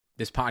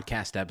This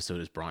podcast episode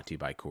is brought to you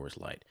by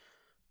Coors Light.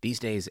 These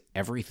days,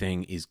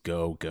 everything is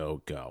go,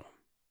 go, go.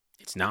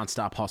 It's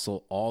nonstop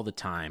hustle all the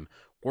time.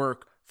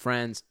 Work,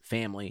 friends,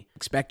 family,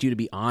 expect you to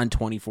be on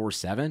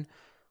 24/7.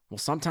 Well,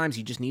 sometimes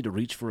you just need to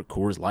reach for a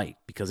Coors Light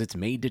because it's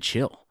made to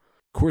chill.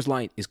 Coors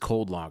Light is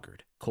cold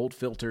lagered, cold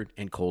filtered,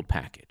 and cold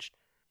packaged.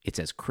 It's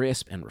as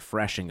crisp and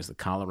refreshing as the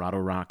Colorado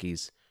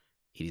Rockies.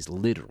 It is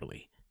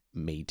literally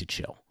made to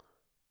chill.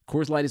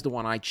 Coors Light is the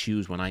one I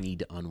choose when I need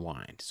to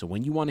unwind. So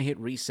when you want to hit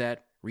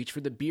reset, reach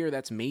for the beer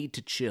that's made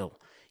to chill.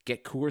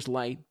 Get Coors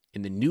Light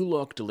in the new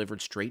look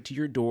delivered straight to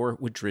your door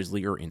with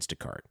Drizzly or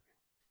Instacart.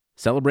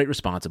 Celebrate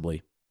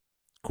responsibly.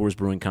 Coors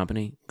Brewing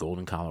Company,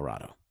 Golden,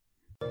 Colorado.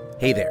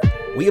 Hey there.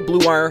 We at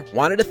Blue Wire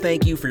wanted to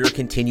thank you for your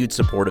continued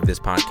support of this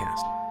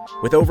podcast.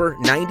 With over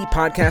 90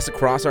 podcasts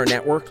across our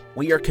network,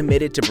 we are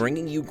committed to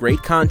bringing you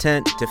great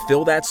content to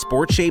fill that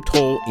sport-shaped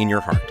hole in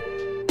your heart.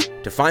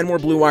 To find more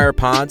Blue Wire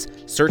pods,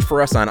 search for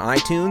us on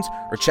iTunes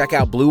or check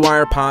out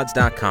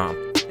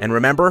BlueWirePods.com. And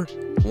remember,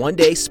 one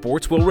day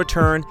sports will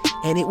return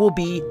and it will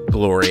be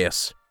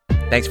glorious.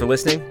 Thanks for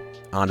listening.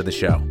 On to the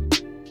show.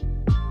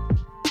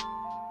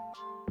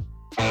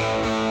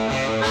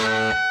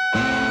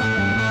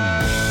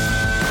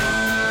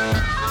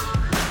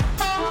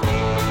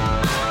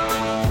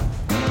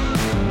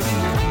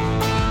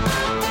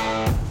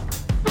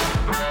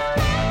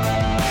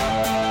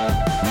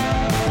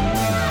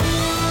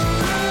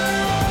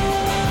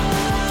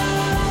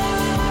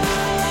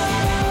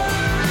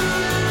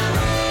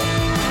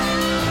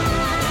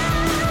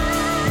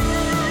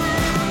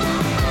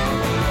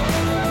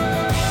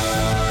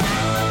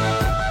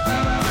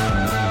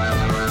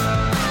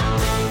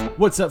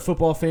 What's up,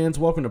 football fans?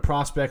 Welcome to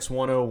Prospects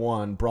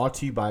 101, brought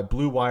to you by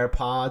Blue Wire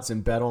Pods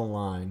and Bet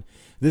Online.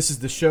 This is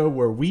the show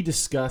where we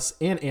discuss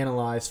and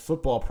analyze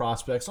football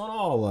prospects on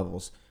all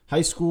levels,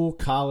 high school,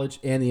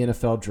 college, and the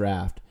NFL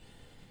draft.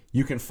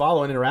 You can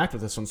follow and interact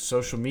with us on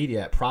social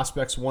media at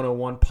Prospects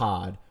 101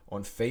 Pod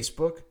on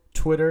Facebook,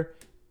 Twitter,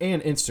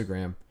 and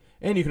Instagram.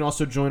 And you can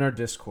also join our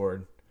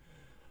Discord.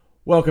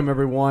 Welcome,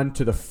 everyone,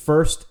 to the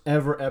first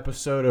ever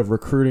episode of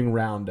Recruiting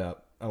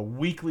Roundup, a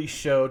weekly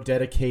show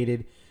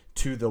dedicated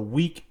to the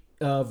week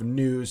of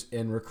news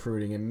in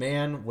recruiting. And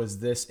man, was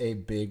this a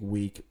big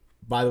week.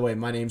 By the way,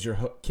 my name's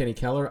Kenny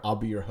Keller. I'll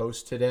be your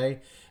host today.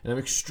 And I'm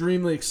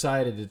extremely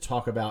excited to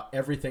talk about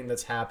everything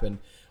that's happened,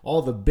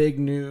 all the big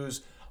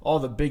news, all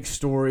the big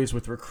stories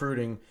with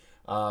recruiting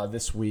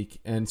this week.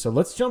 And so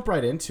let's jump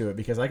right into it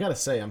because I got to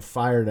say I'm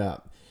fired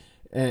up.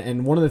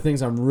 And one of the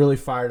things I'm really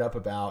fired up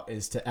about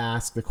is to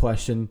ask the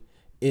question,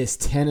 is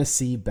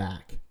Tennessee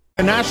back?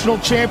 National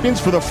champions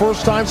for the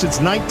first time since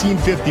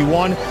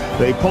 1951.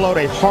 They pull out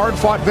a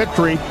hard-fought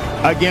victory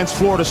against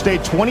Florida State.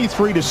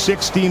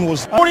 23-16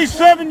 was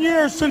 47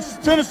 years since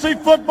Tennessee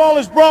football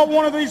has brought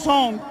one of these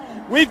home.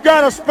 We've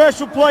got a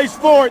special place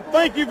for it.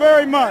 Thank you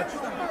very much.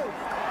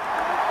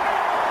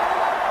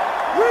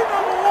 We're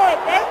number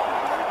one, man.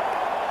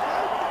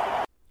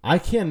 I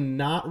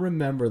cannot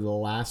remember the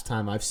last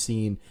time I've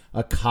seen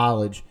a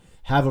college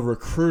have a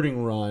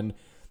recruiting run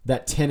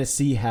that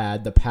Tennessee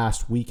had the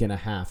past week and a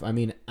half. I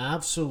mean,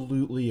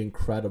 absolutely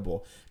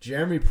incredible.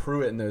 Jeremy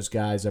Pruitt and those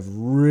guys have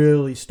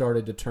really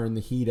started to turn the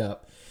heat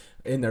up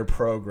in their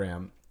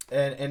program.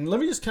 And let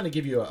me just kind of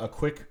give you a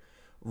quick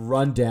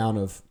rundown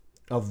of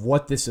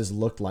what this has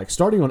looked like,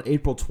 starting on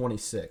April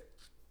 26th.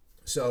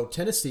 So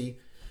Tennessee,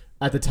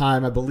 at the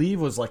time, I believe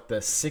was like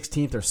the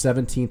 16th or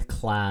 17th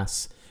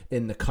class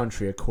in the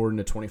country, according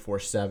to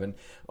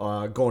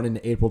 24/7, going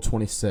into April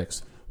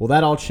 26th. Well,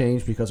 that all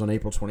changed because on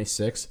April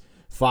 26th,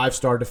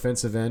 5-star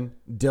defensive end,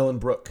 Dylan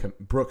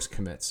Brooks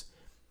commits.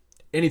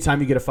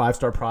 Anytime you get a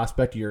 5-star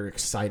prospect, you're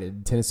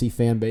excited. Tennessee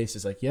fan base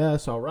is like,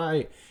 yes, all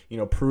right. You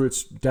know,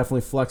 Pruitt's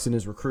definitely flexing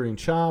his recruiting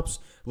chops.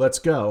 Let's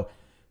go.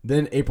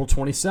 Then April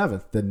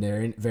 27th,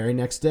 the very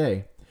next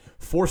day,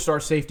 4-star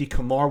safety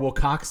Kamar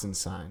Wilcoxon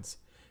signs.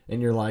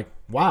 And you're like,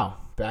 wow,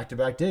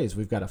 back-to-back days.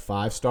 We've got a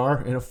 5-star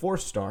and a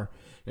 4-star.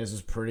 This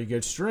is a pretty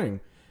good string.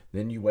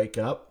 Then you wake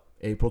up,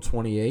 April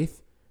 28th,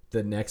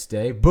 the next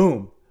day,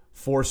 boom.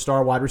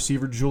 4-star wide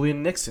receiver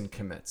Julian Nixon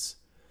commits.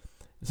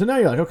 So now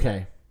you're like,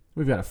 okay,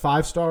 we've got a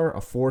 5-star, a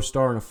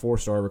 4-star, and a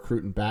 4-star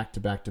recruiting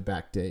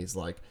back-to-back Days.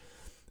 Like,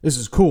 this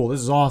is cool. This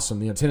is awesome.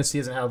 You know, Tennessee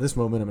hasn't had this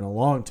momentum in a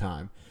long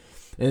time.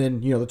 And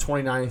then, you know, the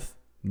 29th,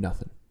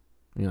 nothing.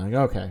 You're like,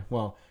 okay,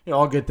 well, you know,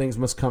 all good things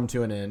must come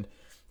to an end.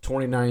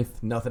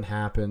 29th, nothing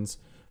happens.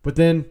 But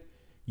then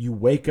you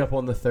wake up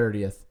on the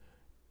 30th,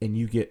 and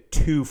you get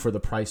 2 for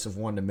the price of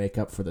 1 to make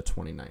up for the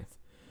 29th.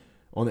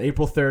 On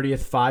April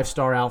 30th,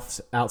 5-star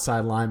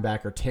outside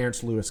linebacker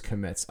Terrence Lewis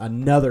commits.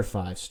 Another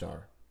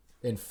 5-star.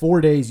 In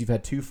 4 days, you've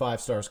had 2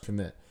 5-stars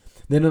commit.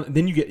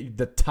 Then you get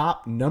the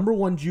top number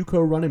 1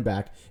 JUCO running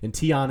back in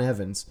Tion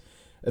Evans,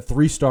 a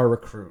 3-star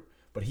recruit.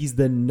 But he's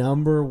the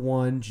number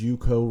 1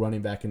 JUCO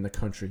running back in the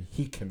country.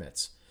 He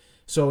commits.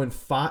 So in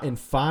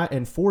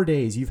 4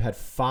 days, you've had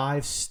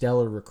 5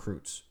 stellar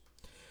recruits.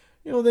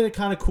 You know, then it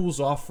kind of cools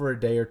off for a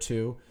day or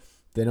two.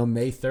 Then on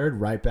May 3rd,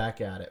 right back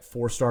at it.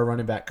 4-star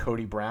running back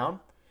Cody Brown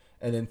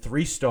And then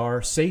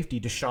 3-star safety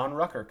Deshaun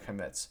Rucker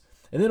commits.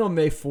 And then on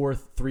May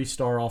 4th,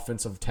 3-star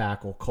offensive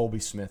tackle Colby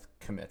Smith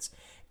commits.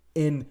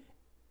 In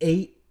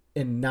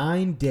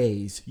 9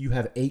 days, you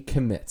have 8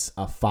 commits: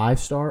 a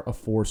 5-star, a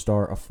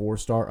 4-star, a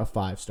 4-star, a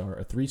 5-star,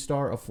 a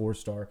 3-star, a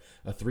 4-star,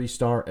 a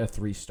 3-star, a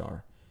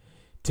 3-star,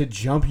 to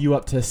jump you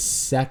up to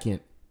second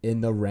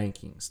in the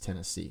rankings,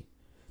 Tennessee.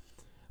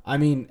 I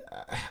mean,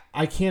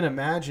 I can't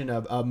imagine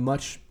a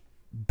much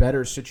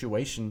better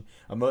situation,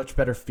 a much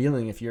better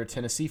feeling if you're a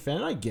Tennessee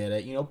fan. I get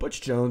it. You know,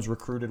 Butch Jones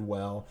recruited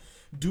well,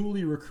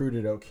 Dooley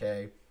recruited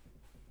okay.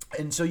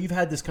 And so you've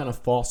had this kind of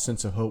false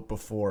sense of hope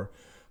before.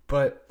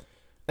 But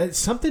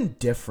something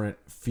different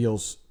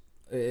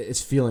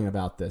is feeling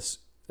about this.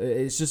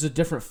 It's just a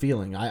different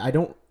feeling. I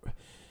don't.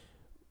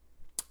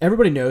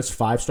 Everybody knows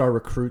 5-star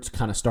recruits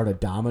kind of start a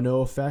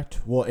domino effect.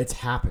 Well, it's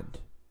happened.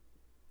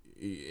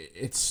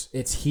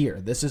 It's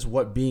here. This is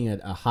what being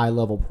a high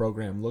level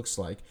program looks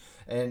like.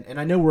 And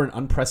I know we're in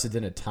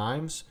unprecedented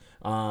times.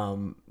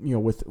 You know,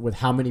 with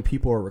how many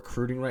people are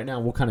recruiting right now.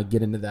 We'll kind of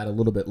get into that a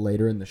little bit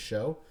later in the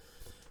show.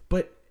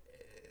 But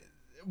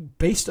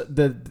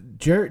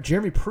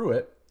Jeremy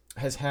Pruitt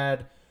has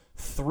had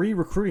 3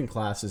 recruiting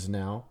classes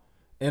now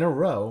in a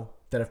row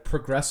that have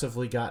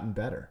progressively gotten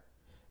better.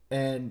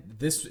 And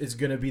this is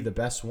going to be the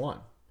best one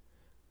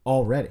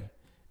already.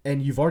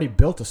 And you've already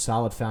built a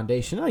solid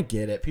foundation. I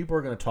get it. People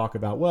are going to talk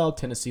about, well,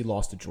 Tennessee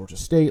lost to Georgia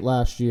State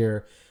last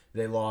year.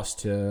 They lost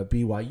to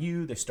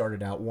BYU. They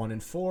started out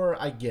 1-4.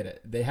 I get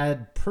it. They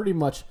had pretty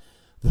much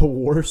the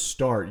worst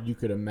start you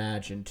could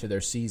imagine to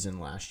their season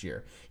last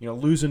year. You know,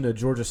 losing to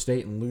Georgia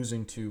State and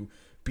losing to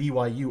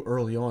BYU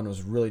early on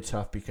was really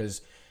tough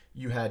because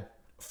you had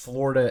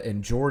Florida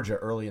and Georgia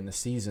early in the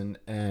season,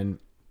 and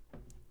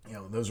you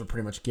know those are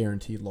pretty much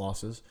guaranteed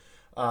losses.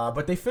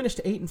 But they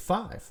finished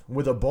 8-5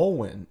 with a bowl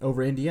win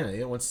over Indiana.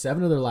 They won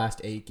 7 of their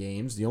last 8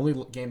 games. The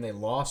only game they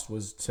lost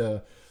was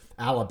to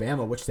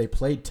Alabama, which they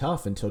played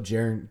tough until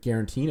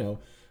Garantino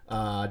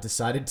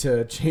decided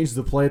to change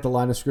the play at the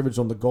line of scrimmage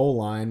on the goal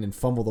line and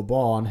fumble the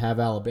ball and have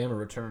Alabama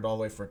return it all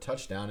the way for a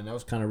touchdown. And that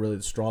was kind of really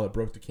the straw that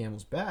broke the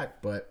camel's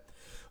back. But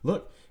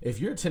look, if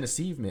you're a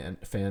Tennessee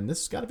fan, this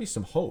has got to be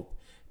some hope.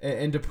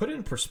 And to put it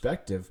in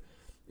perspective,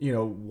 you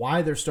know,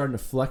 why they're starting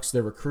to flex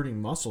their recruiting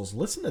muscles.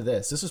 Listen to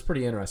this. This is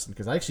pretty interesting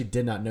because I actually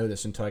did not know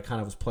this until I kind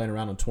of was playing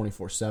around on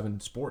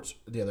 24/7 Sports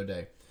the other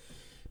day.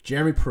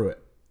 Jeremy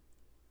Pruitt,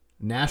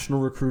 National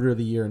Recruiter of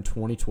the Year in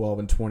 2012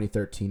 and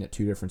 2013 at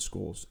 2 different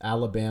schools,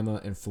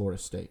 Alabama and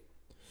Florida State.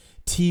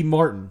 T.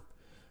 Martin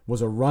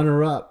was a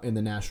runner-up in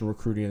the National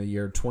Recruiting of the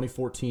Year in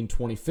 2014,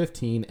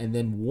 2015, and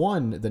then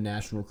won the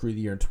National Recruiter of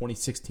the Year in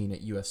 2016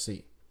 at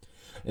USC.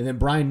 And then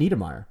Brian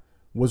Niedermeyer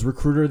was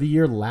Recruiter of the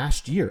Year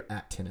last year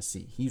at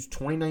Tennessee. He's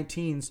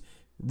 2019's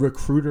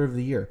Recruiter of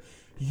the Year.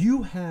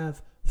 You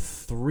have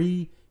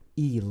 3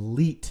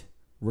 elite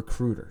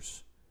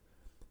recruiters.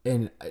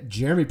 And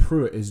Jeremy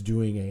Pruitt is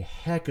doing a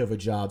heck of a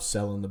job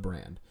selling the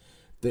brand.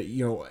 That,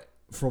 you know,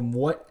 from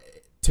what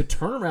to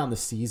turn around the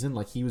season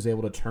like he was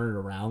able to turn it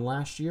around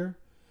last year,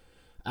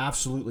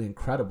 absolutely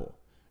incredible.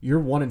 You're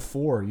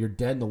 1-4. You're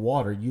dead in the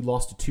water. You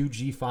lost to 2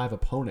 G5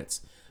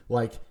 opponents.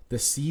 Like, the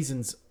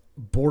season's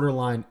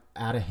borderline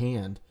out of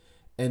hand,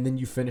 and then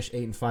you finish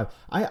 8-5.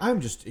 I'm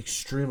just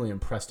extremely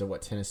impressed at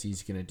what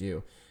Tennessee's going to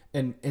do,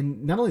 and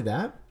not only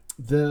that,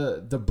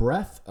 the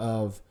breadth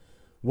of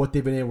what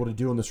they've been able to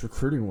do on this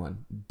recruiting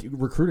run.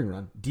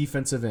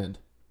 Defensive end,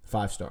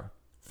 5-star,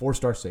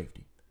 4-star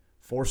safety,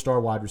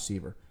 4-star wide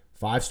receiver,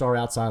 5-star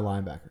outside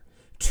linebacker,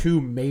 2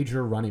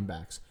 major running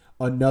backs,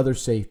 another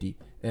safety,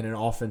 and an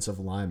offensive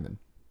lineman.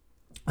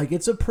 Like,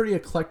 it's a pretty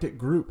eclectic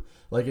group.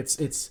 Like,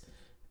 it's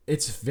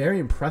very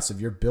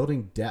impressive. You're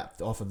building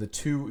depth off of the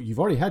 2. You've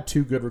already had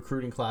 2 good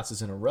recruiting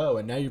classes in a row,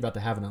 and now you're about to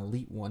have an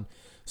elite one.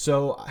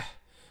 So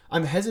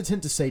I'm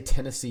hesitant to say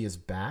Tennessee is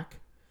back,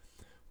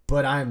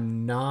 but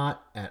I'm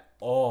not at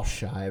all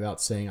shy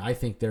about saying I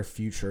think their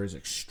future is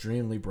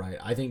extremely bright.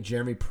 I think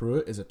Jeremy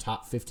Pruitt is a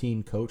top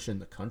 15 coach in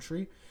the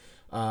country,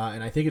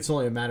 and I think it's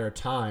only a matter of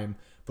time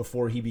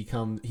before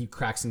he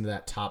cracks into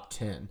that top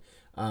 10.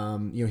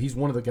 You know, he's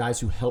one of the guys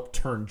who helped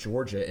turn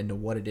Georgia into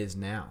what it is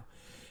now.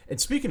 And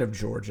speaking of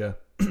Georgia,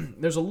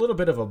 there's a little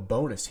bit of a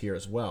bonus here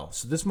as well.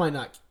 So this might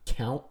not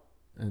count,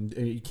 and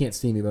you can't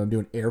see me, but I'm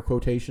doing air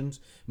quotations.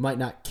 Might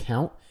not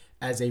count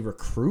as a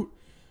recruit,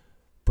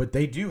 but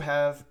they do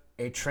have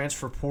a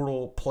transfer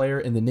portal player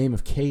in the name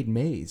of Cade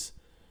Mays,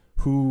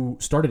 who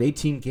started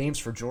 18 games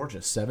for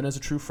Georgia, 7 as a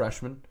true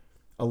freshman,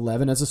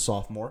 11 as a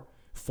sophomore,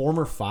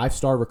 former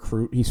 5-star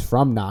recruit. He's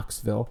from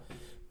Knoxville,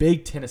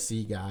 big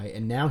Tennessee guy,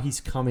 and now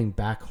he's coming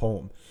back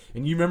home.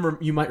 And you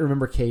might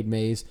remember Cade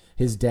Mays.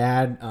 His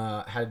dad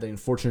had the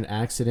unfortunate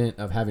accident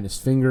of having his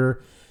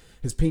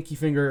pinky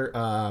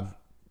finger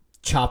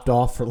chopped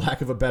off, for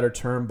lack of a better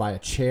term, by a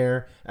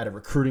chair at a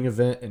recruiting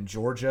event in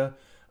Georgia.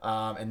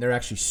 And they're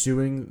actually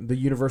suing the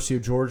University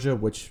of Georgia,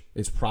 which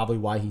is probably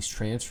why he's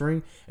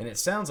transferring. And it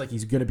sounds like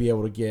he's going to be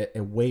able to get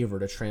a waiver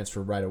to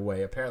transfer right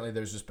away. Apparently,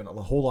 there's just been a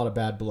whole lot of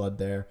bad blood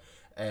there.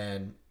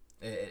 And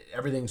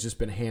everything's just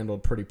been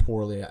handled pretty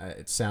poorly,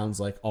 it sounds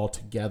like,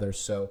 altogether.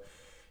 So,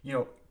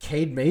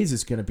 Cade Mays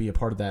is going to be a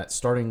part of that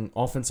starting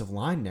offensive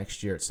line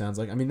next year, it sounds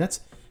like. I mean,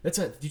 this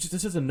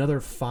is another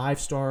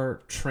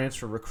 5-star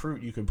transfer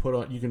recruit you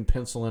can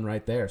pencil in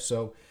right there.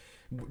 So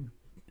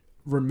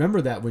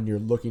remember that when you're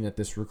looking at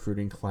this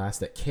recruiting class,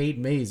 that Cade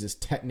Mays is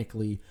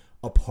technically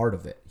a part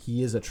of it.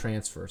 He is a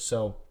transfer.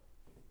 So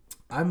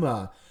I'm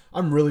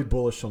really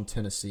bullish on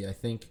Tennessee. I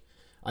think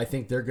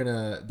they're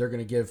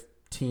gonna give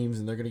teams,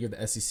 and they're gonna give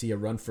the SEC a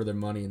run for their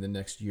money in the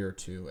next year or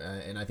two.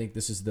 And I think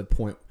this is the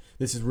point.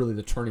 This is really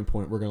the turning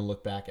point we're gonna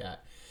look back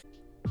at.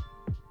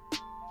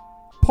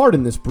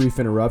 Pardon this brief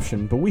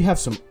interruption, but we have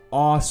some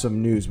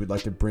awesome news we'd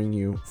like to bring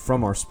you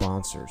from our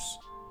sponsors.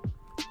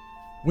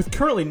 With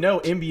currently no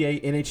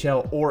NBA,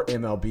 NHL, or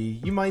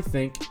MLB, you might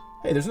think,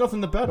 hey, there's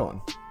nothing to bet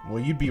on.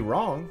 Well, you'd be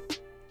wrong.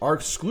 Our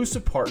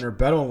exclusive partner,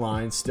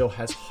 BetOnline, still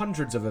has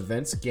hundreds of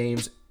events,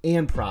 games,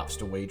 and props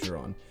to wager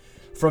on.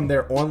 From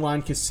their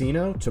online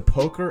casino to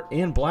poker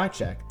and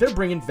blackjack, they're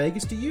bringing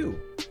Vegas to you.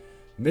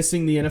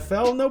 Missing the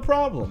NFL? No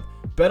problem.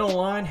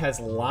 BetOnline has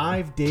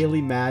live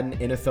daily Madden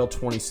NFL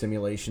 20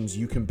 simulations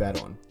you can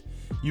bet on.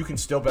 You can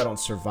still bet on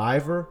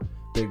Survivor,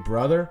 Big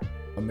Brother,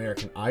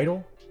 American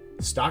Idol,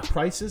 stock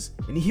prices,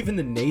 and even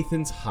the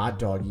Nathan's hot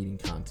dog eating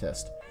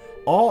contest.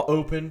 All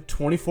open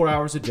 24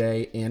 hours a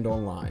day and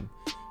online.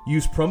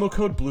 Use promo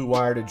code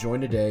BLUEWIRE to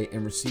join today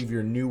and receive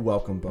your new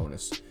welcome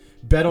bonus.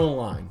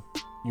 BetOnline,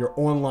 your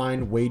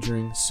online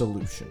wagering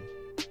solution.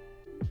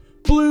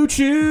 Blue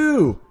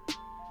Chew!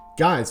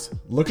 Guys,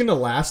 looking to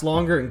last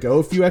longer and go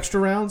a few extra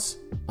rounds?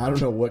 I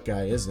don't know what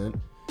guy isn't.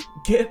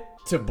 Get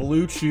to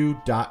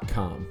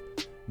BlueChew.com.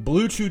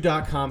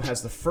 BlueChew.com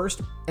has the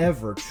first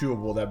ever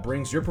chewable that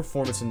brings your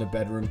performance in the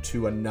bedroom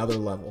to another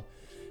level.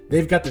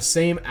 They've got the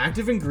same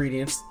active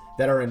ingredients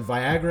that are in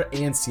Viagra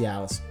and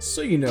Cialis,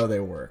 so you know they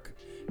work.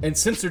 And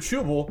since they're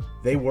chewable,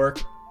 they work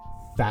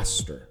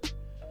faster.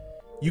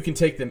 You can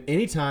take them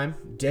anytime,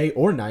 day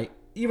or night,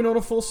 even on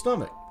a full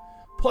stomach.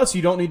 Plus,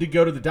 you don't need to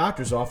go to the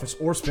doctor's office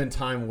or spend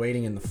time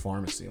waiting in the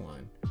pharmacy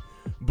line.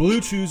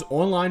 Blue Chew's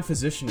online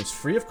physician is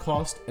free of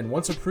cost, and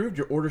once approved,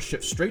 your order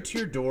ships straight to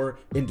your door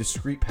in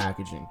discreet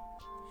packaging.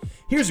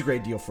 Here's a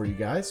great deal for you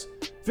guys.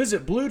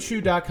 Visit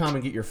BlueChew.com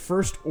and get your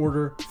first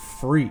order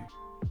free.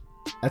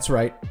 That's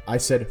right, I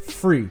said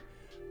free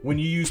when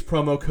you use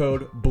promo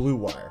code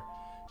BLUEWIRE.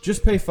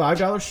 Just pay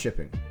 $5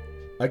 shipping.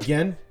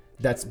 Again,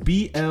 that's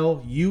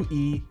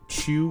BLUE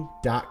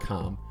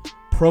Chew.com.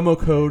 Promo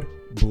code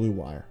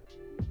BLUEWIRE.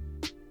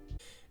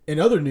 In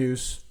other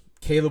news,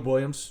 Caleb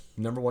Williams,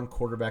 number 1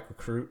 quarterback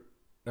recruit,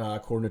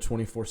 according to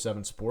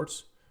 24/7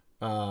 Sports,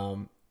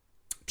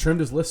 trimmed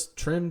his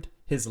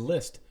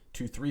list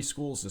to 3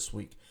 schools this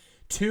week.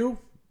 Two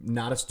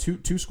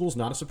schools,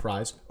 not a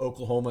surprise: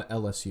 Oklahoma,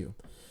 LSU.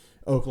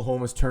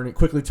 Oklahoma's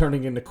quickly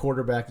turning into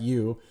quarterback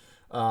U,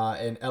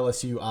 and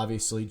LSU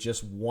obviously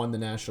just won the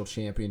national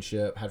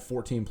championship, had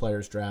 14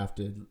 players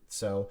drafted.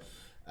 So,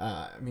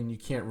 you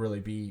can't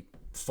really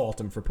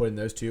fault him for putting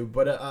those two.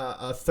 But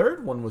a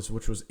third one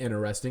which was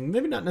interesting,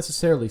 maybe not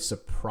necessarily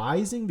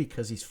surprising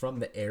because he's from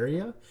the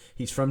area.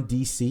 He's from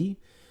DC,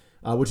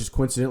 which is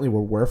coincidentally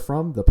where we're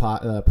from, the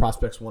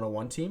Prospects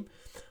 101 team.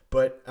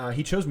 But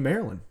he chose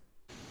Maryland.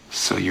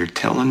 So you're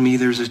telling me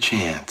there's a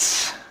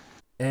chance?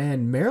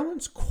 And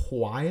Maryland's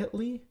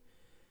quietly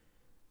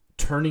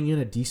turning in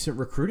a decent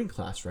recruiting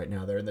class right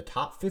now. They're in the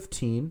top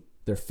 15.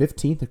 They're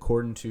 15th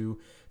according to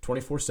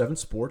 24/7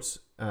 Sports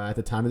at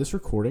the time of this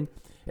recording.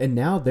 And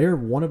now they're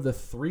one of the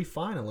 3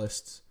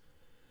 finalists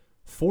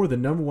for the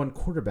number 1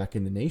 quarterback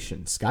in the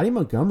nation. Scotty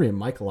Montgomery and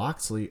Mike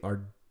Locksley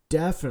are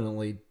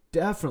definitely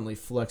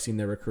flexing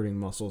their recruiting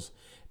muscles,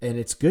 and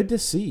it's good to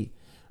see.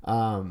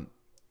 I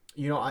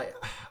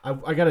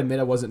got to admit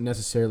I wasn't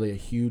necessarily a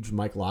huge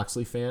Mike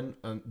Locksley fan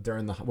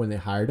when they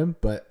hired him,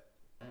 but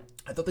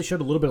I thought they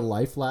showed a little bit of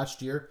life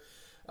last year,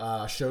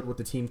 showed what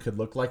the team could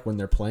look like when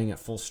they're playing at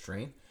full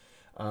strength.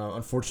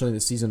 Unfortunately,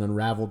 the season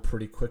unraveled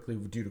pretty quickly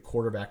due to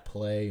quarterback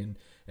play, and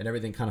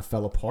everything kind of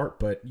fell apart.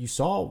 But you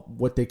saw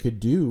what they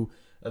could do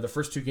the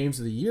first 2 games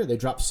of the year. They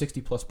dropped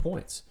 60-plus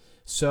points.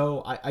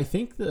 So I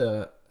think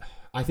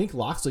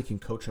Locksley can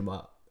coach them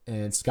up.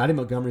 And Scotty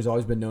Montgomery's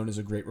always been known as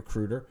a great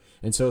recruiter,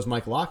 and so is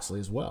Mike Locksley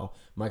as well.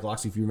 Mike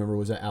Locksley, if you remember,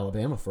 was at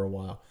Alabama for a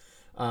while.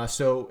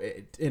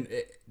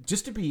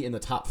 Just to be in the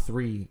top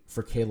 3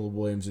 for Caleb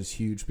Williams is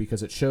huge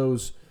because it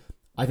shows,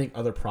 I think,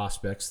 other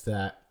prospects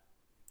that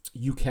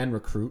you can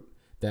recruit,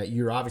 that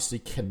you're obviously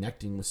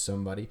connecting with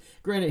somebody.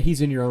 Granted,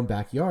 he's in your own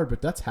backyard,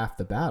 but that's half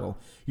the battle.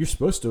 You're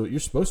supposed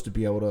to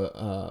be able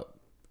to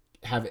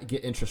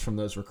get interest from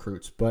those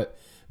recruits, but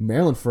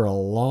Maryland for a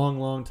long,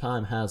 long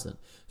time hasn't.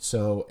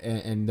 So,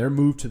 and their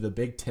move to the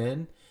Big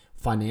Ten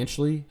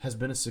financially has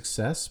been a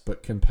success,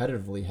 but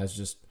competitively has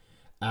just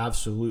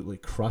absolutely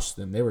crushed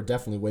them. They were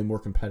definitely way more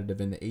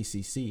competitive in the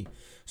ACC.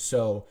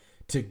 So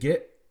to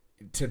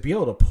be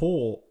able to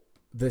pull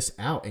this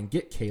out and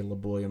get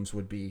Caleb Williams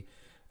would be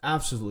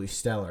absolutely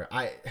stellar.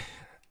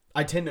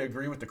 I tend to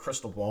agree with the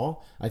crystal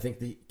ball. I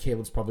think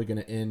Caleb's probably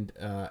going to end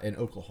up at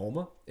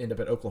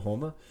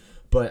Oklahoma.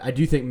 But I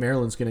do think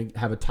Maryland's going to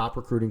have a top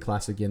recruiting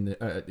class again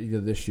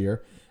this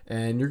year,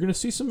 and you're going to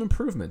see some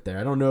improvement there.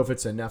 I don't know if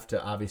it's enough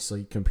to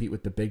obviously compete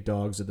with the big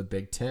dogs of the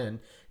Big Ten,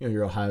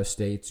 your Ohio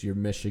States, your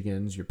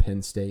Michigans, your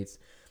Penn States.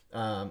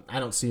 I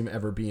don't see them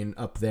ever being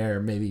up there,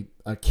 maybe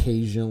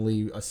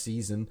occasionally a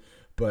season,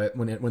 but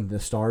when the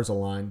stars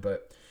align.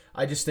 But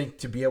I just think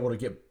to be able to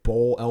get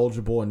bowl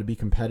eligible and to be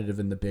competitive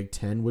in the Big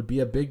Ten would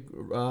be a big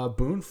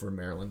boon for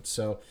Maryland.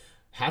 So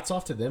hats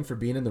off to them for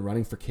being in the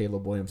running for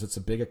Caleb Williams. It's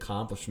a big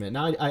accomplishment.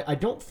 Now, I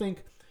don't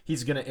think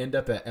he's going to end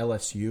up at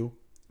LSU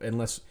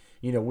unless,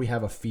 we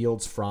have a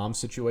Fields-Fromm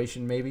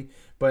situation maybe.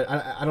 But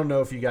I don't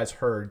know if you guys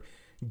heard,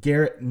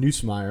 Garrett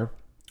Nussmeier,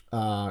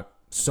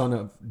 son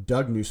of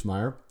Doug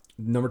Nussmeier,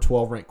 number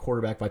 12 ranked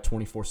quarterback by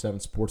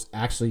 24/7 Sports,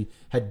 actually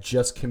had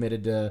just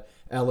committed to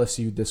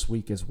LSU this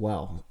week as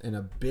well. And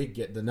a big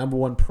get, the number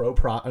one pro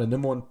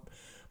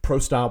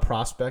style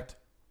prospect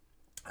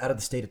out of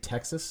the state of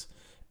Texas.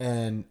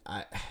 And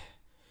a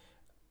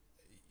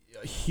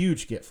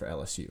huge get for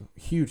LSU,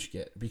 huge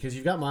get, because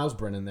you've got Miles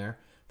Brennan there,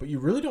 but you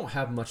really don't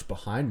have much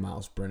behind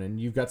Miles Brennan.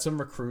 You've got some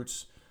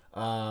recruits,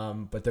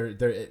 but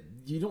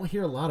you don't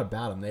hear a lot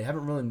about them. They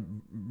haven't really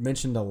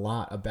mentioned a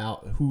lot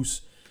about who's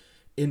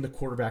in the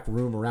quarterback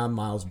room around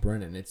Miles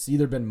Brennan. It's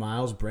either been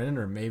Miles Brennan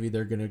or maybe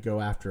they're going to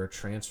go after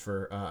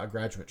a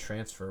graduate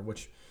transfer,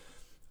 which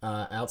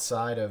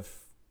outside of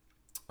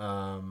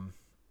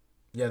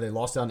they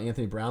lost out on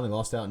Anthony Brown. They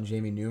lost out on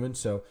Jamie Newman.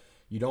 So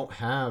you don't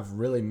have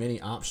really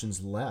many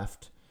options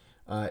left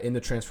in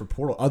the transfer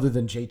portal other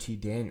than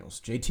JT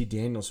Daniels. JT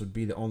Daniels would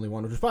be the only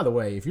one, which, by the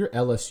way, if you're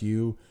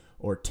LSU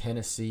or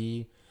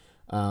Tennessee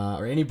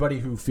or anybody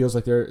who feels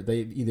like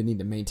they either need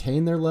to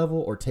maintain their level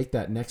or take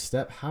that next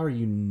step, how are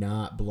you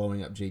not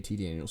blowing up JT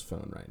Daniels'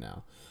 phone right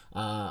now?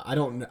 I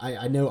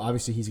know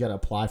obviously he's got to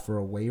apply for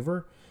a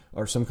waiver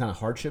or some kind of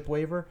hardship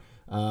waiver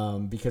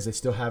because they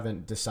still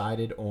haven't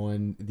decided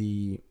on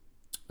the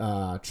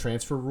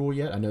transfer rule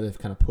yet. I know they've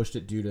kind of pushed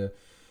it due to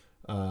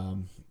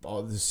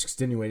all the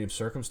extenuating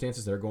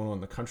circumstances that are going on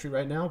in the country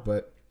right now,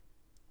 but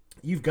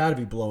you've got to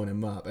be blowing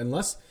him up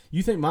unless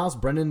you think Miles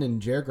Brennan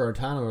and Jared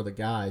Garantano are the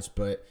guys.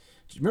 But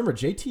remember,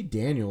 JT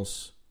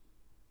Daniels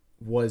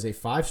was a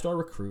 5-star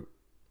recruit,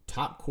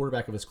 top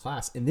quarterback of his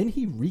class, and then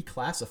he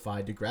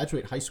reclassified to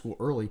graduate high school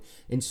early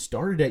and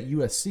started at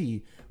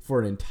USC for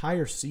an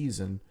entire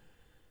season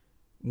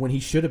when he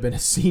should have been a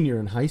senior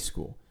in high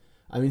school.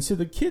 I mean, so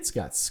the kid's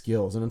got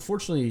skills, and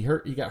unfortunately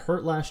he got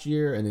hurt last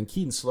year, and then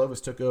Keaton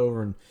Slovis took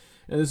over, and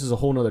this is a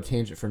whole nother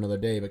tangent for another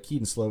day, but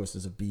Keaton Slovis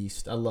is a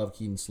beast. I love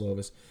Keaton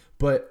Slovis.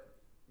 But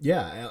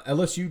yeah,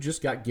 LSU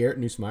just got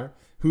Garrett Nussmeier,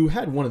 who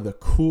had one of the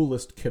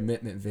coolest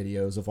commitment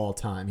videos of all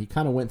time. He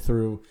kind of went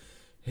through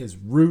his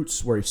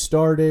roots, where he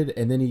started,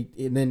 and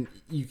then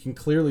you can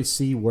clearly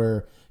see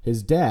where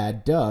his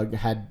dad, Doug,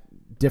 had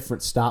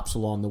different stops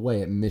along the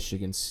way at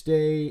Michigan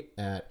State,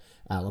 at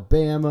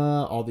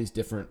Alabama, all these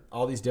different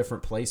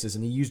places,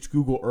 and he used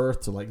Google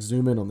Earth to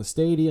zoom in on the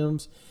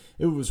stadiums.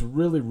 It was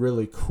really,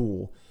 really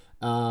cool.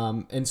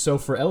 And so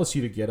for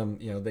LSU to get him,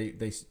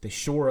 they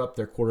shore up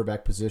their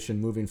quarterback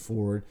position moving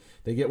forward.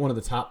 They get one of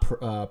the top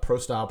pro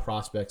style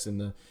prospects in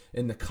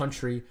the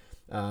country.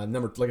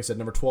 Number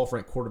 12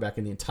 ranked quarterback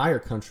in the entire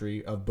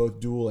country of both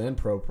dual and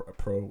pro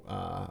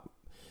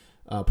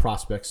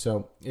prospects.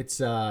 So it's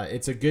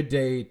a good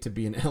day to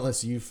be an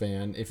LSU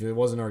fan if it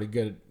wasn't already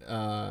good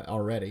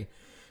already.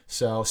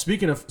 So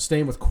speaking of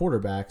staying with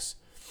quarterbacks,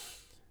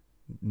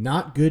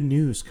 not good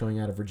news coming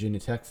out of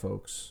Virginia Tech,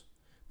 folks.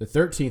 The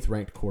 13th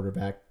ranked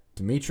quarterback,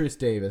 Demetrius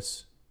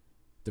Davis,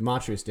 has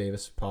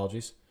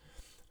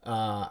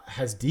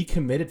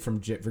decommitted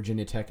from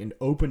Virginia Tech and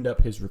opened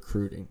up his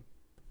recruiting.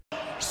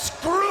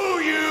 Screw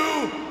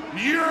you!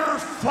 You're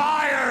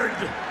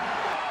fired!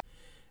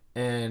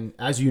 And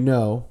as you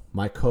know,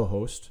 my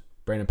co-host,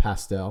 Brandon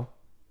Pastel,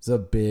 is a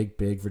big,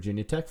 big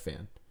Virginia Tech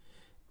fan.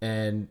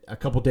 And a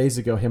couple days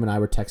ago, him and I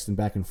were texting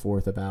back and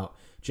forth about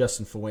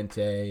Justin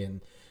Fuente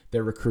and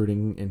their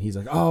recruiting. And he's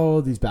like,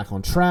 oh, he's back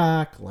on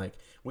track.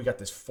 We got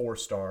this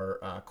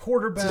 4-star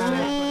quarterback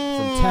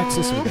from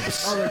Texas. And we got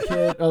this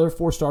other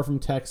 4-star from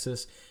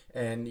Texas.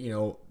 And,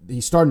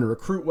 he's starting to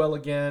recruit well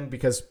again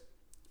because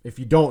if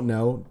you don't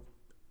know,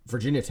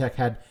 Virginia Tech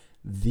had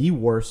the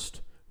worst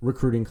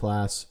recruiting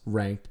class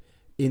ranked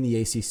in the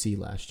ACC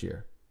last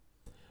year.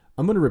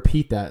 I'm going to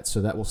repeat that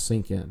so that will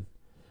sink in.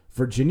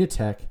 Virginia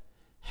Tech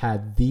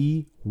had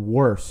the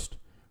worst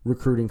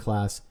recruiting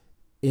class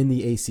in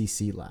the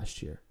ACC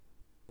last year.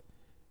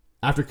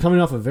 After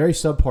coming off a very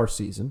subpar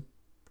season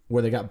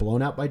where they got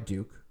blown out by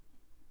Duke,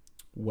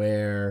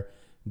 where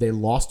they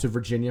lost to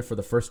Virginia for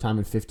the first time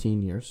in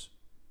 15 years,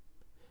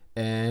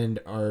 and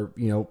are,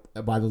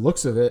 by the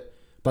looks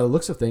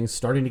of things,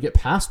 starting to get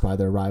passed by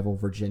their rival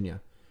Virginia.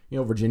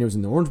 Virginia was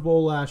in the Orange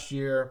Bowl last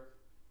year.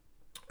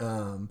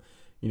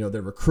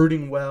 They're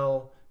recruiting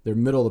well. They're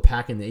middle of the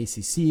pack in the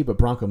ACC, but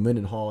Bronco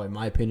Mendenhall, in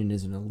my opinion,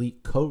 is an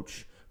elite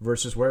coach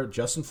versus where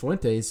Justin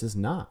Fuentes is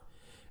not.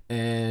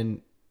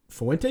 And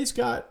Fuentes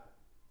going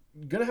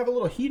to have a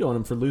little heat on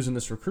him for losing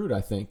this recruit, I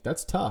think.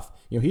 That's tough.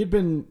 He had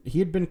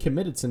been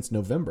committed since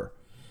November.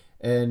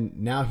 And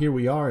now here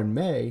we are in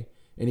May,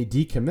 and he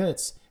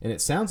decommits, and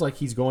it sounds like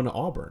he's going to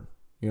Auburn.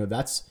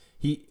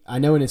 I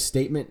know in his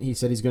statement he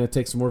said he's going to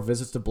take some more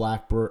visits to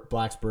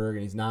Blacksburg,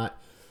 and he's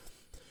not,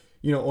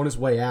 on his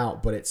way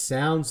out. But it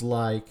sounds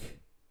like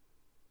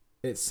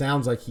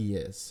he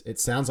is. It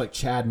sounds like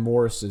Chad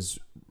Morris is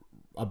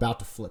about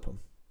to flip him,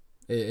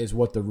 is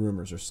what the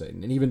rumors are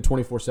saying. And even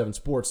 24/7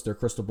 Sports, their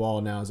crystal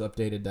ball now is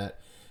updated that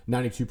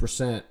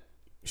 92%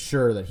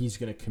 sure that he's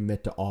going to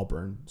commit to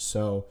Auburn.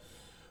 So,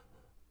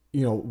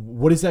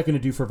 what is that going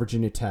to do for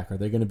Virginia Tech? Are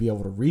they going to be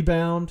able to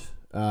rebound?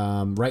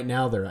 Right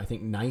now, they're, I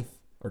think, 9th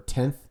or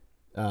 10th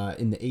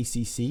in the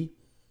ACC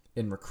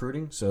in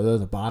recruiting. So they're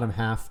the bottom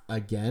half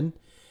again.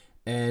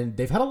 And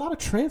they've had a lot of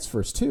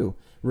transfers, too.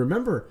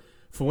 Remember,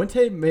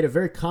 Fuente made a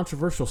very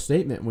controversial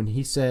statement when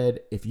he said,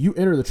 if you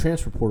enter the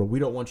transfer portal, we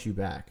don't want you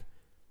back.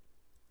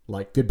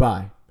 Like,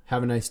 goodbye.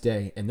 Have a nice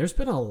day. And there's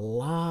been a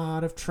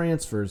lot of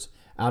transfers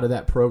out of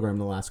that program in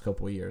the last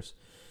couple of years.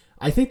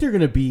 I think they're going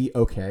to be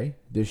okay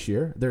this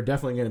year. They're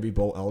definitely going to be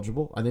bowl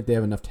eligible. I think they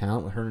have enough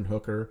talent with Hernan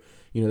Hooker.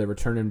 They're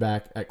returning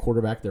back at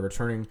quarterback. They're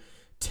returning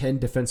 10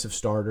 defensive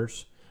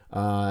starters.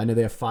 I know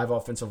they have 5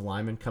 offensive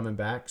linemen coming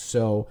back.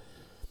 So,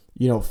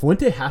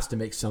 Fuente has to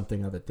make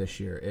something of it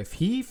this year. If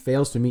he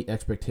fails to meet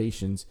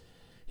expectations,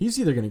 he's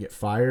either going to get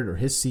fired or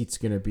his seat's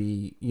going to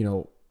be,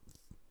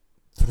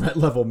 threat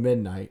level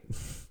midnight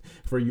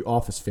for you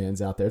Office fans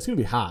out there. It's going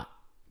to be hot.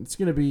 It's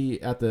going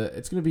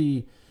to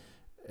be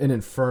an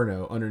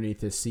inferno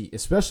underneath his seat,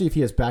 especially if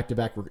he has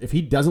back-to-back. If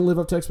he doesn't live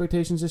up to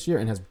expectations this year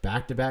and has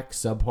back-to-back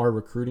subpar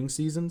recruiting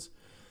seasons,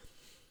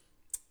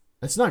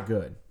 it's not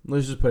good.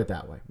 Let's just put it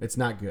that way. It's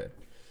not good.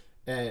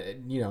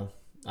 And,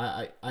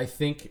 I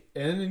think,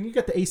 and then you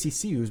got the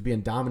ACC who's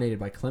being dominated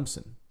by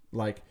Clemson.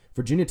 Like,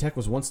 Virginia Tech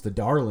was once the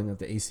darling of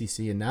the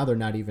ACC, and now they're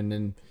not even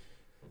in,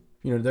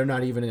 they're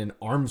not even in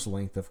arm's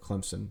length of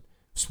Clemson.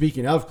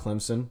 Speaking of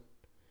Clemson,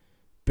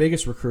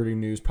 biggest recruiting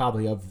news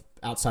probably of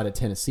outside of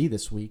Tennessee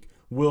this week,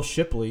 Will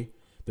Shipley,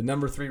 the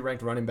number 3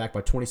 ranked running back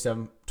by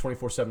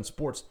 24/7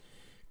 Sports,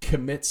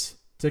 commits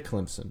to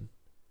Clemson.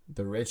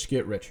 The rich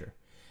get richer.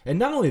 And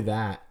not only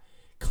that,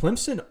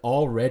 Clemson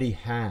already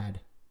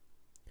had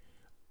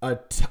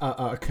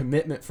a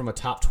commitment from a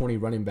top 20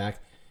 running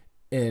back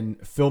in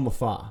Phil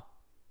Mafah.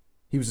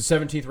 He was the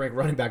 17th ranked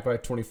running back by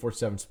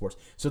 24/7 Sports.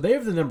 So they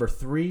have the number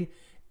 3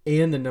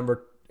 and the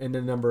number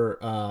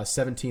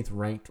 17th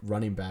ranked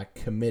running back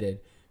committed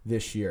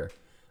this year.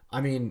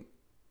 I mean,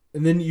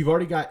 and then you've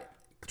already got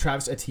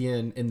Travis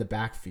Etienne in the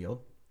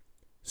backfield.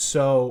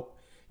 So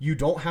you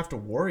don't have to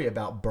worry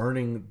about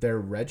burning their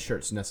red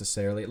shirts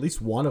necessarily. At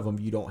least one of them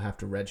you don't have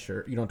to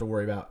redshirt. You don't have to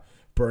worry about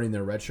burning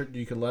their red shirt.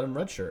 You can let them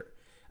redshirt.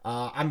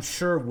 I'm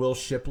sure Will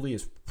Shipley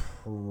is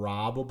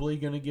probably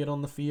going to get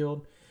on the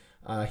field.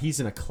 He's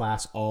in a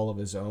class all of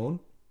his own.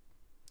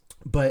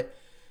 But,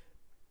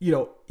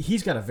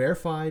 he's got a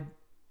verified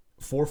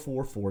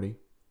 4.4 40,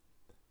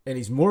 and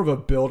he's more of a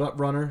build-up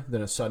runner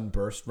than a sudden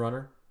burst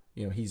runner.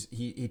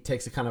 He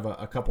takes a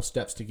couple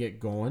steps to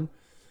get going.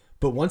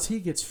 But once he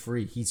gets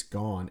free, he's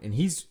gone. And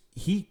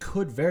he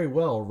could very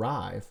well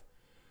arrive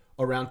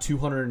around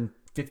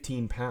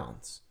 215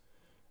 pounds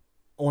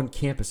on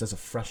campus as a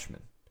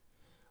freshman.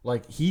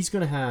 Like, he's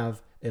going to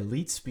have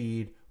elite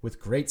speed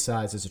with great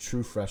size as a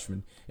true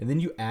freshman. And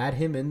then you add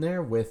him in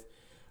there with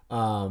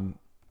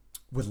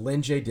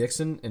Lynn J.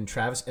 Dixon and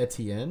Travis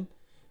Etienne,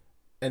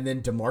 and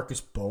then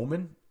DeMarcus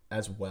Bowman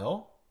as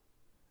well.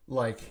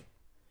 Like,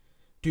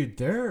 dude,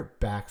 their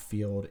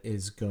backfield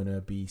is going to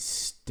be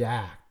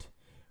stacked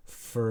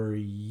for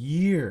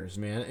years,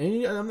 man.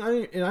 And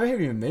I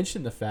haven't even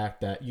mentioned the fact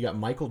that you got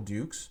Michael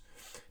Dukes,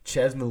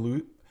 Ches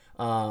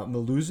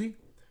Maluzzi,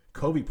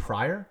 Kobe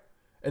Pryor,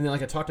 and then,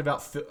 like I talked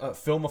about,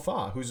 Phil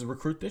Mafah, who's a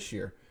recruit this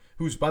year,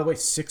 who's, by the way,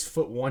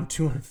 6'1",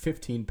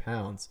 215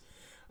 pounds.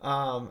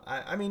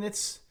 I mean,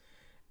 it's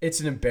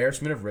an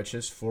embarrassment of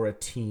riches for a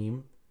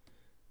team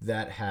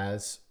that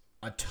has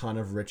a ton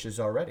of riches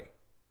already.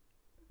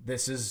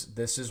 This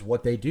is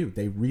what they do.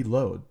 They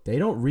reload. They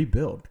don't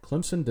rebuild.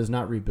 Clemson does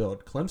not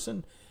rebuild.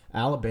 Clemson,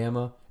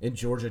 Alabama, and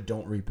Georgia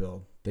don't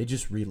rebuild. They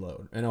just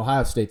reload. And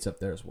Ohio State's up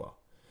there as well.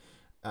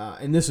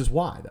 And this is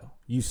why, though.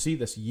 You see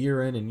this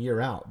year in and year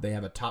out. They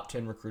have a top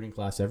 10 recruiting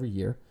class every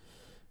year.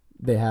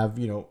 They have,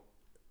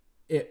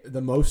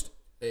 the most,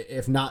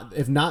 if not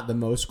the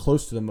most,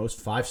 close to the most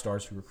 5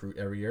 stars who recruit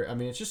every year. I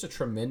mean, it's just a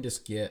tremendous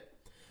get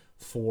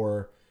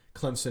for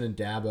Clemson and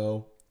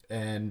Dabo.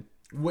 And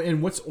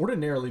what's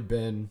ordinarily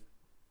been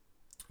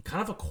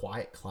kind of a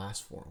quiet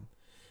class for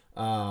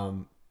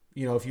them.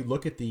 If you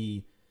look at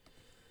the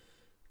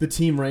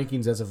team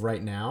rankings as of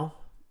right now,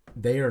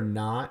 they are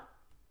not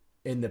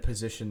in the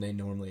position they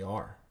normally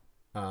are.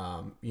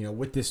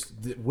 With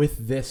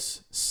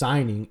this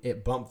signing,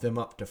 it bumped them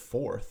up to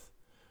 4th,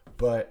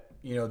 but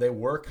they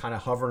were kind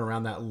of hovering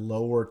around that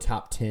lower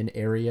top 10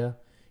 area.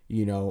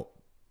 That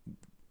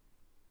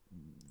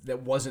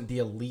wasn't the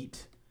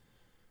elite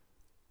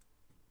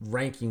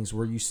rankings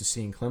we're used to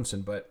seeing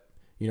Clemson, but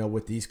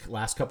with these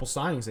last couple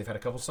signings, they've had a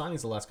couple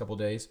signings the last couple of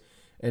days,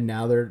 and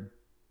now they're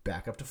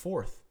back up to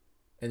 4th.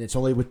 And it's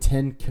only with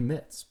 10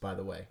 commits, by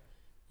the way.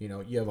 You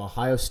know, you have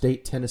Ohio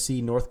State,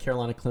 Tennessee, North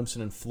Carolina,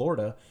 Clemson, and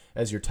Florida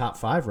as your top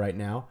 5 right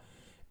now.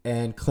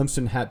 And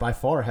Clemson by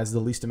far has the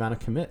least amount of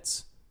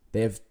commits.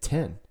 They have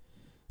 10.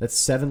 That's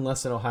 7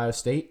 less than Ohio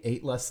State,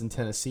 8 less than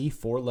Tennessee,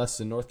 4 less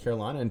than North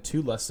Carolina, and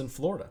 2 less than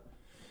Florida.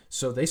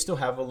 So they still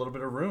have a little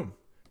bit of room,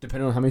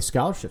 depending on how many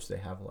scholarships they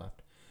have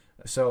left.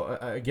 So,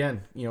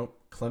 again, you know,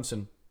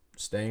 Clemson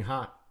staying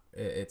hot.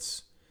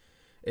 It's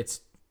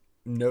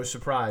no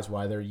surprise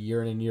why they're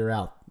year in and year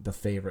out the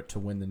favorite to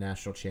win the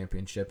national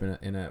championship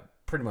and a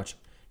pretty much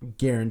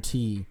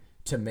guarantee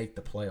to make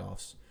the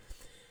playoffs.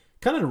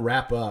 Kind of to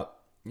wrap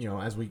up, you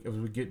know, as we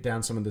get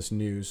down some of this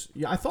news,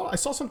 I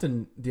saw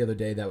something the other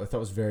day that I thought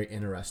was very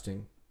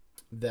interesting.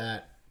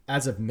 That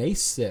as of May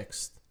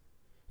 6th,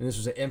 and this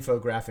was an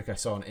infographic I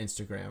saw on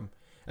Instagram,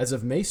 as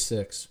of May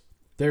 6th,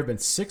 there have been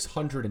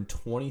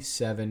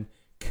 627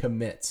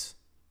 commits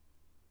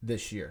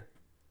this year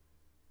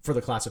for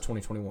the class of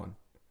 2021.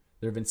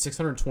 There have been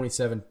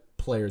 627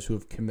 players who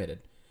have committed.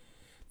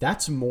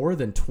 That's more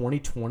than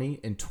 2020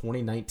 and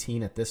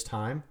 2019 at this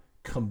time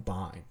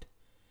combined.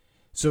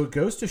 So it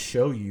goes to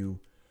show you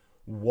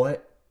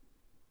what,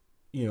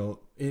 you know,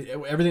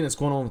 everything that's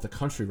going on with the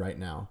country right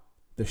now,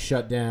 the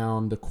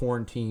shutdown, the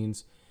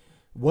quarantines,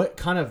 what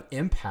kind of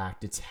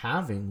impact it's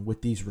having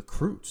with these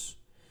recruits.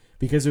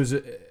 Because it was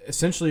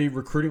essentially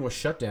recruiting was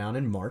shut down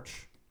in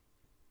March.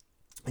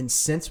 And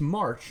since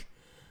March,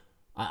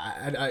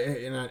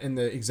 and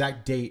the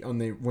exact date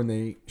when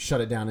they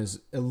shut it down is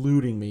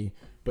eluding me.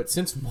 But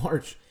since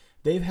March,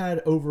 they've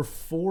had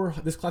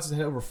this class has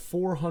had over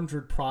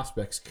 400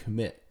 prospects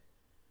commit.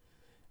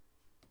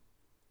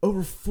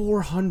 Over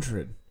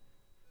 400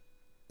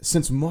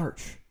 since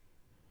March.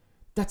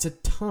 That's a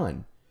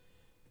ton.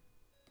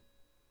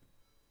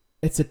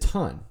 It's a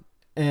ton.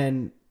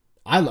 And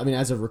I mean,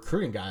 as a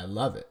recruiting guy, I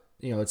love it.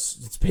 You know,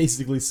 it's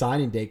basically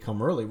signing day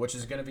come early, which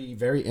is going to be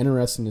very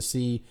interesting to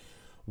see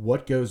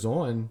what goes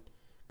on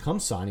come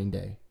signing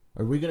day.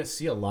 Are we going to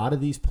see a lot of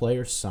these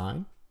players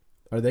sign?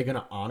 Are they going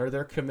to honor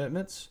their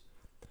commitments?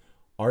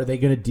 Are they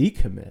going to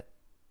decommit?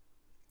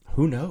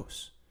 Who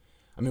knows?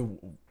 I mean,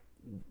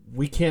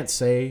 we can't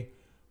say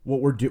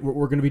what we're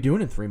going to be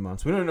doing in 3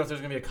 months. We don't know if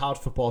there's going to be a college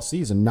football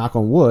season. Knock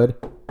on wood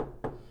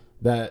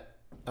that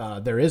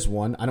there is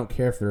one. I don't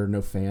care if there are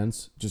no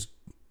fans. Just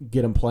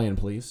get them playing,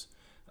 please.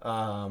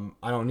 I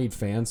don't need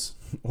fans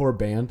or a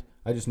band.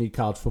 I just need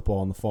college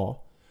football in the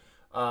fall.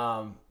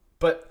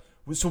 But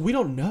so we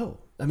don't know.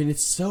 I mean,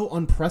 it's so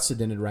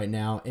unprecedented right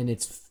now, and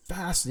it's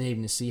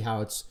fascinating to see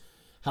how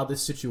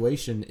this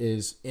situation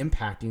is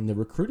impacting the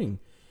recruiting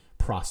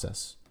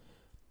process.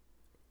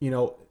 You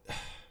know,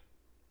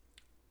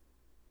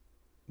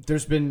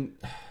 there's been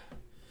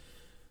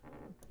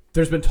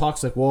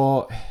talks like,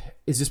 well,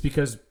 is this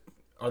because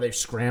are they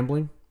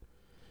scrambling?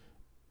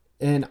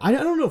 And I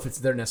don't know if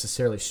they're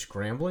necessarily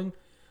scrambling,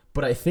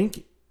 but I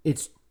think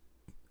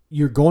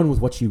you're going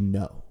with what you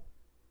know.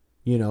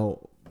 You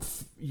know,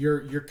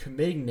 you're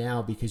committing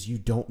now because you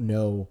don't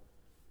know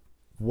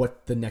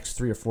what the next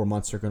 3 or 4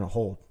 months are going to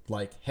hold.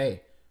 Like,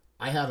 hey,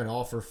 I have an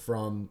offer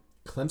from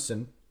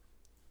Clemson,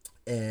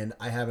 and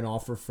I have an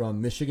offer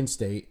from Michigan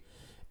State,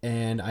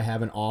 and I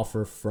have an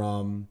offer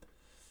from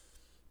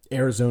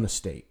Arizona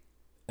State.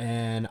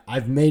 And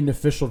I've made an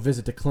official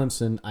visit to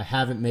Clemson. I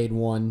haven't made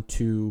one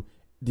to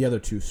the other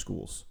 2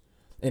 schools.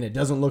 And it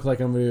doesn't look like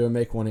I'm going to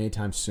make one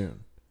anytime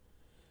soon.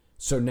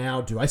 So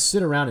now, do I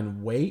sit around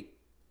and wait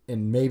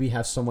and maybe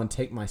have someone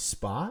take my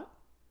spot?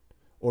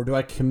 Or do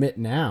I commit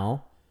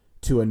now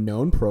to a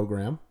known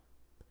program,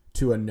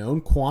 to a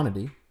known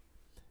quantity,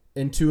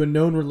 and to a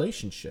known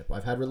relationship?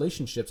 I've had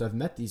relationships. I've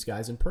met these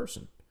guys in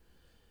person.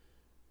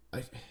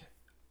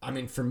 I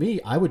mean, for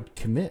me, I would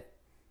commit.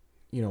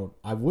 You know,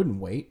 I wouldn't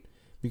wait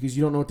because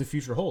you don't know what the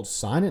future holds.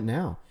 Sign it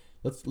now.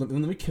 Let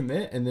me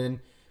commit, and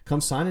then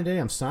come signing day,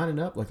 I'm signing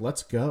up. Like,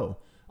 let's go.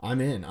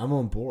 I'm in. I'm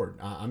on board.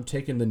 I'm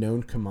taking the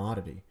known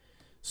commodity.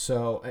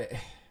 So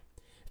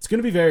it's going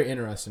to be very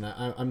interesting.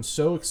 I'm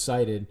so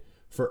excited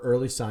for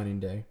early signing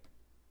day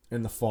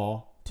in the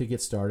fall to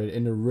get started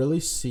and to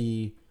really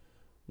see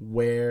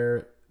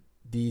where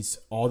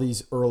all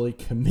these early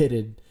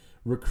committed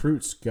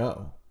recruits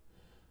go.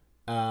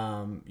 You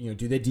know,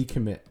 do they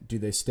decommit? Do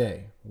they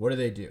stay? What do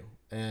they do?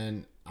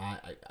 And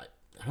I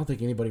don't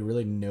think anybody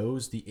really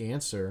knows the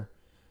answer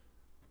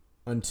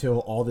until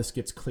all this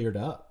gets cleared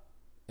up.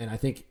 And I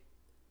think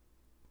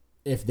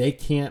if they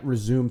can't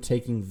resume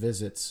taking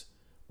visits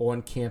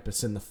on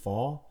campus in the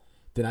fall,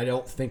 then I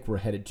don't think we're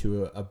headed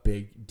to a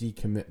big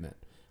decommitment.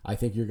 I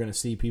think you're going to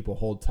see people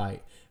hold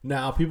tight.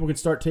 Now, people can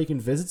start taking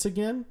visits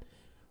again,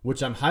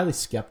 which I'm highly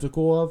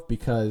skeptical of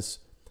because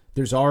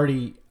I'm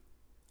already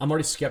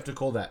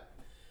skeptical that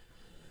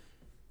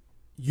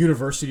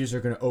universities are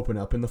going to open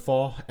up in the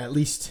fall, at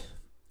least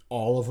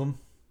all of them,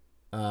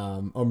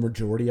 a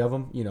majority of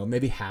them, you know,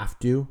 maybe half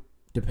do,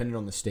 depending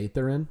on the state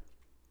they're in.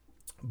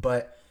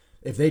 But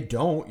if they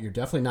don't, you're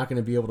definitely not going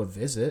to be able to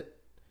visit.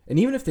 And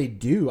even if they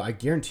do, I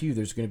guarantee you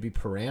there's going to be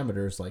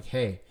parameters like,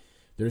 hey,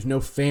 there's no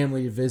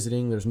family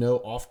visiting, there's no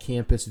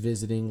off-campus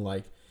visiting.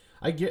 Like,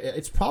 I get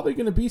it's probably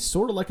going to be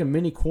sort of like a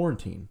mini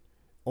quarantine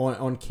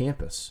on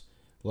campus.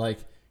 Like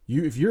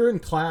if you're in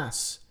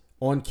class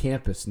on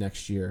campus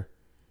next year,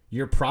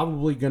 you're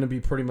probably going to be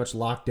pretty much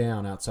locked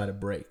down outside of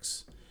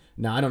breaks.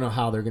 Now, I don't know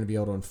how they're going to be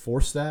able to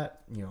enforce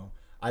that.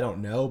 I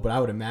don't know, but I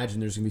would imagine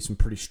there's going to be some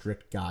pretty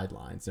strict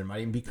guidelines. There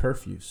might even be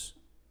curfews.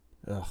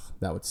 Ugh,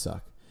 that would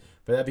suck.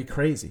 But that'd be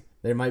crazy.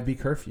 There might be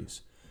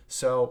curfews.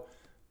 So,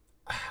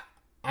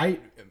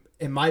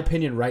 in my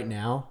opinion right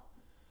now,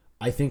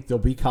 I think there'll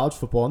be college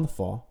football in the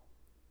fall.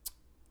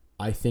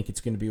 I think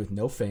it's going to be with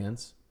no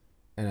fans.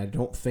 And I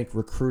don't think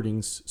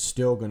recruiting's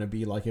still going to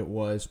be like it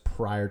was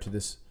prior to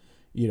this,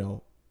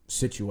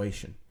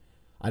 situation.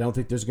 I don't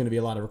think there's going to be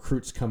a lot of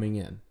recruits coming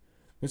in.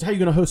 Because how are you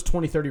going to host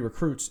 20, 30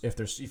 recruits if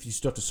you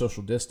still have to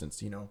social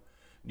distance?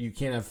 You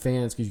can't have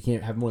fans because you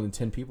can't have more than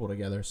 10 people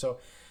together. So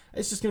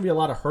it's just going to be a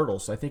lot of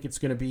hurdles. I think it's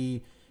going to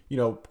be,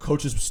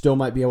 coaches still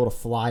might be able to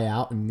fly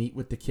out and meet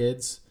with the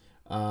kids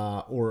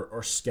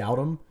or scout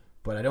them,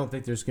 but I don't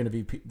think there's going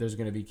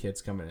to be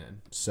kids coming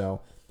in.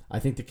 So I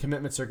think the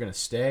commitments are going to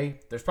stay.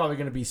 There's probably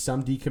going to be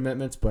some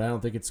decommitments, but I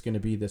don't think it's going to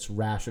be this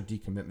rash of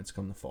decommitments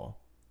come the fall.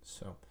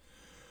 So,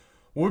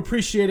 well, we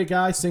appreciate it,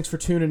 guys. Thanks for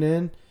tuning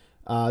in.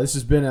 This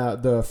has been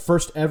the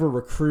first ever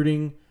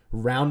recruiting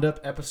roundup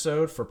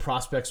episode for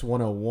Prospects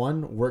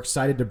 101. We're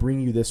excited to bring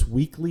you this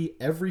weekly,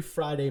 every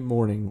Friday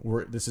morning.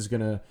 This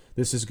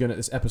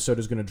episode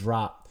is gonna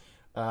drop,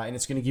 and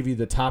it's gonna give you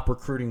the top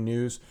recruiting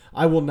news.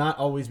 I will not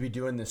always be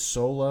doing this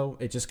solo.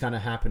 It just kind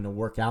of happened to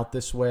work out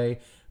this way.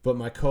 But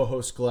my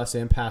co-hosts Gless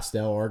and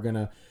Pastel are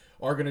gonna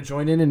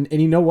join in,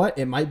 and you know what?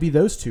 It might be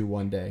those two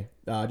one day,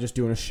 just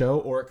doing a show,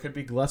 or it could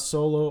be Gless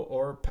solo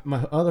or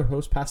my other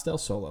host Pastel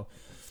solo.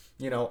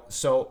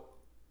 So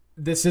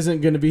this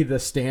isn't going to be the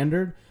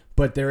standard,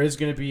 but there is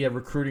going to be a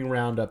recruiting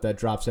roundup that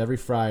drops every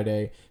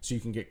Friday, so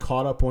you can get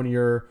caught up on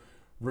your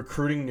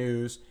recruiting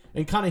news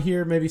and kind of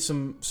hear maybe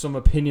some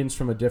opinions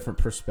from a different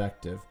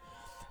perspective.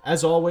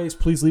 As always,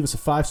 please leave us a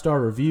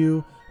 5-star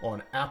review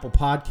on Apple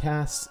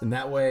Podcasts, and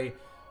that way,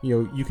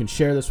 you can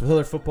share this with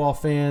other football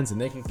fans, and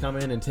they can come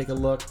in and take a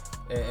look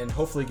and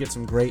hopefully get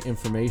some great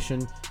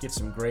information, get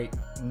some great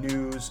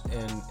news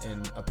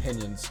and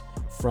opinions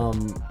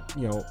from,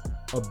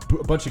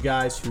 a bunch of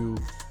guys who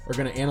are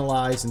going to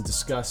analyze and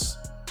discuss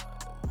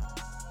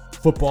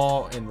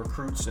football and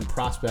recruits and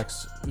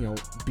prospects,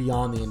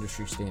 beyond the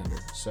industry standard.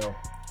 So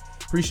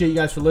appreciate you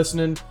guys for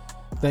listening.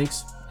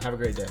 Thanks. Have a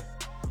great day.